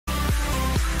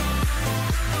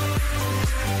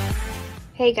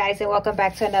Hey guys, and welcome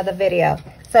back to another video.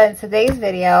 So in today's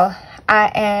video,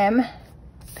 I am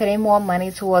putting more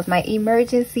money towards my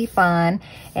emergency fund,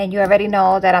 and you already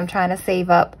know that I'm trying to save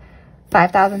up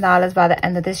 $5,000 by the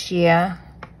end of this year.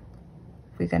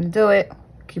 We're gonna do it,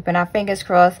 keeping our fingers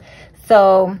crossed.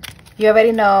 So you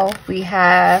already know we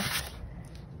have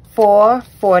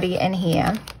 $440 in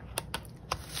here,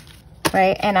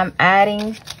 right? And I'm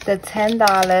adding the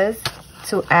 $10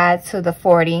 to add to the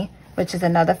 40, which is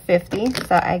another 50.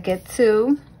 So I get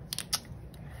to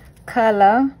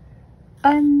color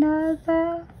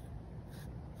another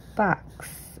box,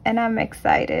 and I'm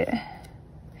excited.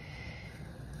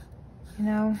 You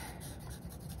know,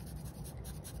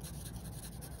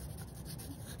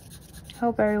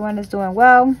 hope everyone is doing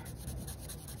well.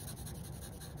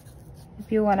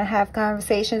 If you want to have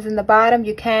conversations in the bottom,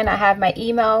 you can. I have my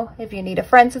email if you need a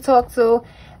friend to talk to.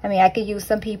 I mean, I could use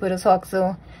some people to talk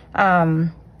to.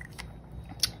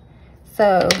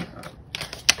 So,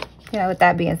 you know, with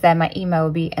that being said, my email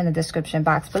will be in the description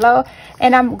box below.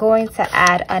 And I'm going to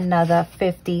add another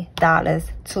 $50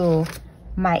 to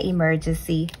my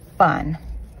emergency fund.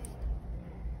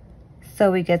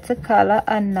 So we get to color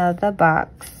another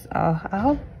box. Oh, I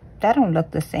hope that don't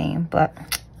look the same, but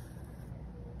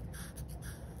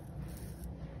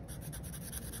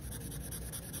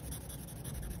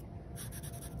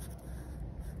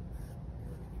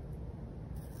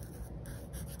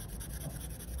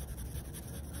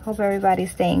hope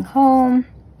everybody's staying home.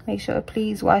 Make sure,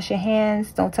 please wash your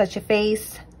hands. Don't touch your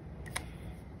face.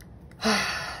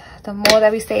 The more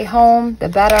that we stay home, the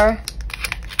better.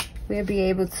 We'll be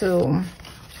able to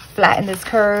flatten this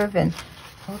curve. And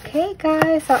okay,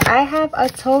 guys, so I have a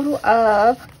total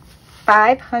of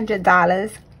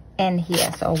 $500 in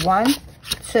here. So 1,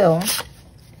 2,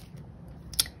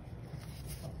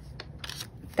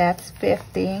 that's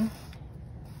 50.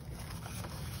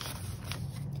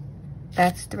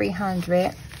 That's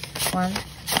 300. 1,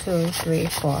 2, 3,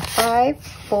 4, 5.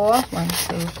 4. 1,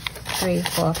 2, 3,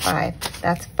 4, 5.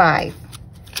 That's 5.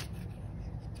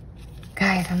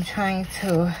 Guys, I'm trying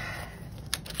to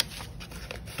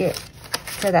get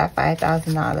to that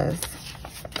 $5,000.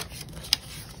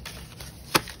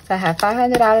 So I have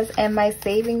 $500 in my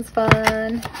savings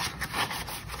fund.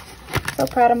 So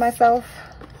proud of myself.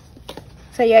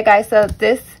 So yeah, guys, so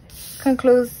this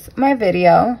concludes my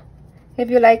video. If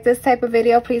you like this type of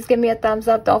video, please give me a thumbs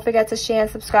up. Don't forget to share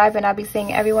and subscribe, and I'll be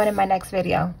seeing everyone in my next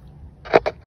video.